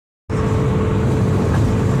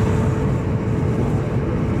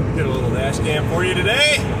dash cam for you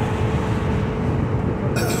today.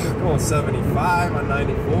 Going 75 on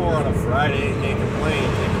 94 on a Friday. Can't complain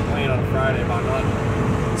on a Friday about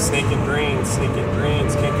nothing. Sneaking drains, can't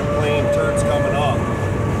complain. Turds coming up.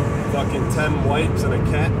 Fucking 10 wipes and a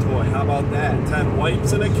cat toy. How about that? 10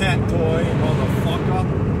 wipes and a cat toy,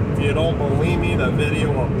 motherfucker. If you don't believe me, the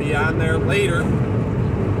video will be on there later.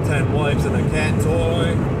 10 wipes and a cat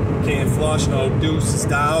toy. Can't flush no deuces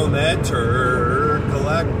down that turd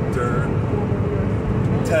collector.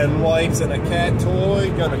 10 wipes and a cat toy.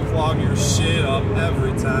 Gonna clog your shit up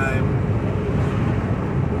every time.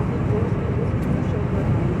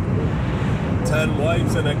 10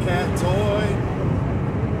 wipes and a cat toy.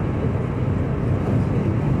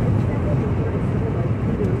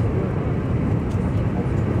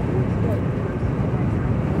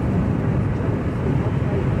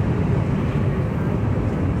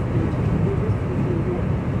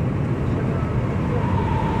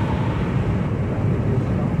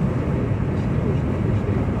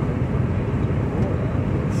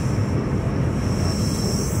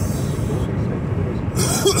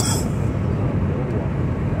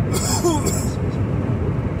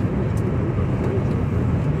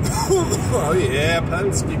 Oh yeah,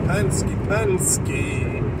 Penske.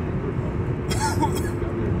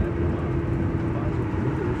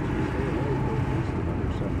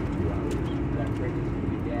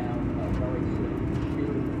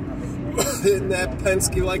 Hitting that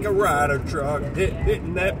Penske like a rider truck.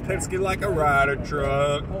 Hitting that Penske like a rider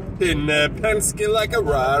truck. Hitting that Penske like a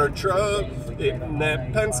rider truck. Hitting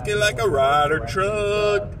that Penske like a rider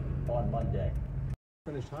truck. On Monday.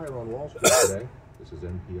 Finished higher on Wall Street today. This is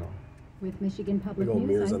NPR. With Michigan Public Big old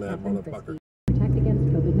News, mirrors I'm on that Catherine motherfucker. Christie. Protect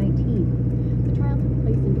against COVID-19. The trial took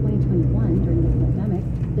place in 2021 during the pandemic.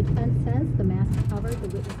 The defense says the mask covered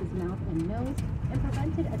the witness's mouth and nose and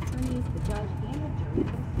prevented attorneys, the judge, and the jury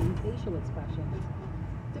from seeing facial expressions.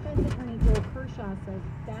 Defense attorney Joel Kershaw says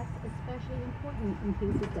that's especially important in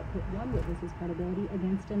cases that put one witness's credibility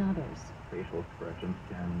against another's. Facial expressions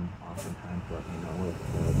can oftentimes let me know if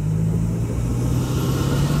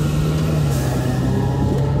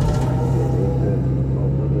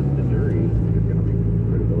the jury is going to make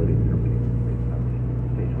credibility determination based on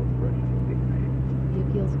facial expressions being made. The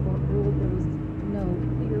appeals court ruled there was no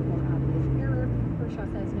clear or obvious error. Kershaw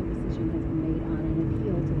says no decision has been made on an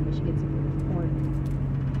appeal to the Michigan Supreme Court.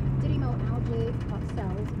 Algae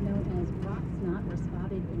cells known as rock snot were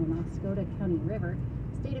spotted in the Muskota County River.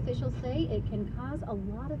 State officials say it can cause a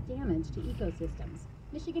lot of damage to ecosystems.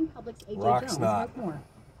 Michigan Public's A.J. Jones has more.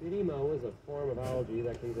 Didimo is a form of algae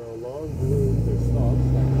that can grow long blooms or stalks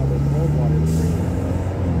that cover cold water streams.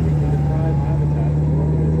 We can deprive habitat for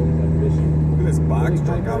organisms like fishing. Look at this box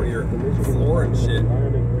truck out here, floor and shit.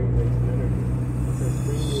 Environment Great Lakes Energy. It says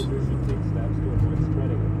screen users should take steps to avoid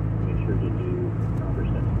spreading it. Make sure to do proper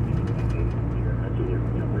steps to communicate your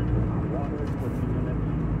either rinse with hot water for 2 minutes.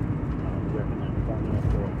 Recommend farming up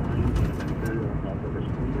for a line and a bacterial self-river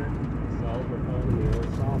screener. Cells were found in the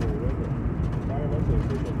Osable River. Environmental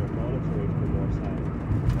officials are monitoring for more signs.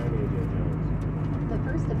 I'm A.J. Jones. The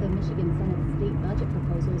first of the Michigan Senate state budget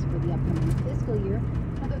proposals for the upcoming fiscal year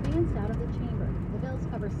have advanced out of the chamber. The bills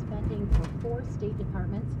cover spending for 4 state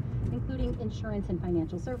departments, including insurance and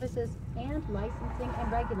financial services, and licensing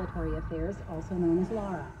and regulatory affairs, also known as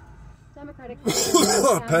LARA. Democratic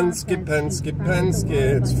Penske,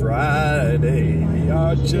 it's Friday. We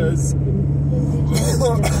are just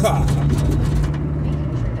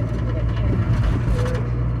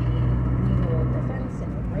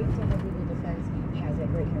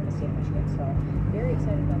very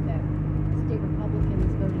excited about that. State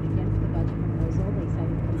Republicans voted against the budget proposal. They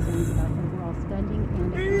cited concerns about overall spending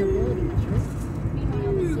and accountability measures.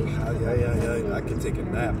 Meanwhile, the state I can take a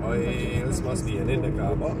nap. Oh, yeah, this must be an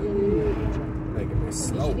indica. Making me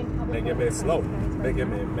slow. Making me slow.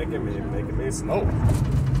 Making me slow.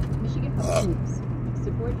 Michigan Public News.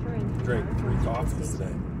 Support for Drink 3 coffees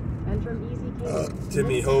today. And from Easy Catering,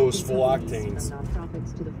 Timmy Ho's full octanes. from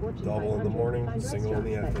nonprofits to the Fortune Double in the 500, morning, find single in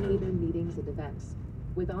the restaurants that afternoon. aid in meetings and events.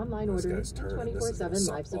 With online This orders guy's and turning. This is gonna 24/7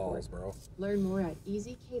 suck live support. balls, bro. Learn more at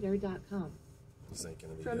easycater.com. This ain't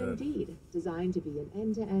gonna be From good. Indeed, designed to be an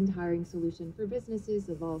end-to-end hiring solution for businesses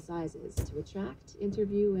of all sizes to attract,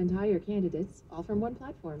 interview, and hire candidates, all from one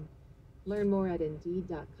platform. Learn more at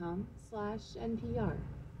Indeed.com/NPR.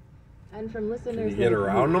 And from listeners you get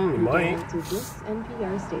around them? You who might. dial to this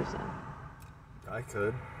NPR station. I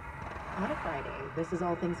could. On a Friday, this is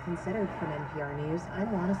All Things Considered from NPR News.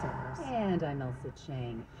 I'm Juana Summers. And I'm Elsa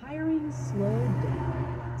Chang. Hiring slowed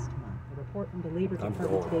down last month. A report from the Labor I'm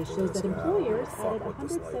Department going today for shows this that guy. employers Fuck added what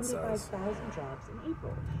this light says. 175,000 jobs in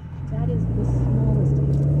April. That is the smallest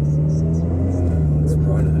increase since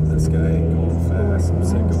trying to hit this guy. Ain't going fast. I'm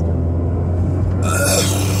sick of him.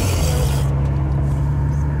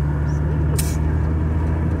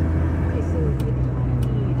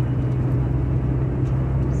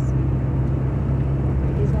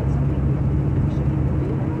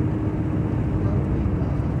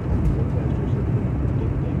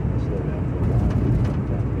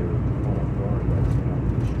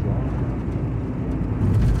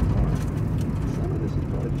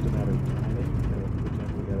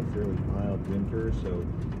 Winter, so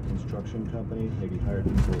construction companies maybe hired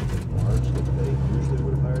people in March that they usually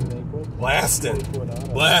would have hired in April.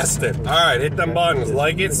 Blasting. All right, hit them buttons.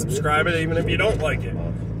 Like it, subscribe it, even if you don't like it.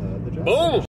 Boom.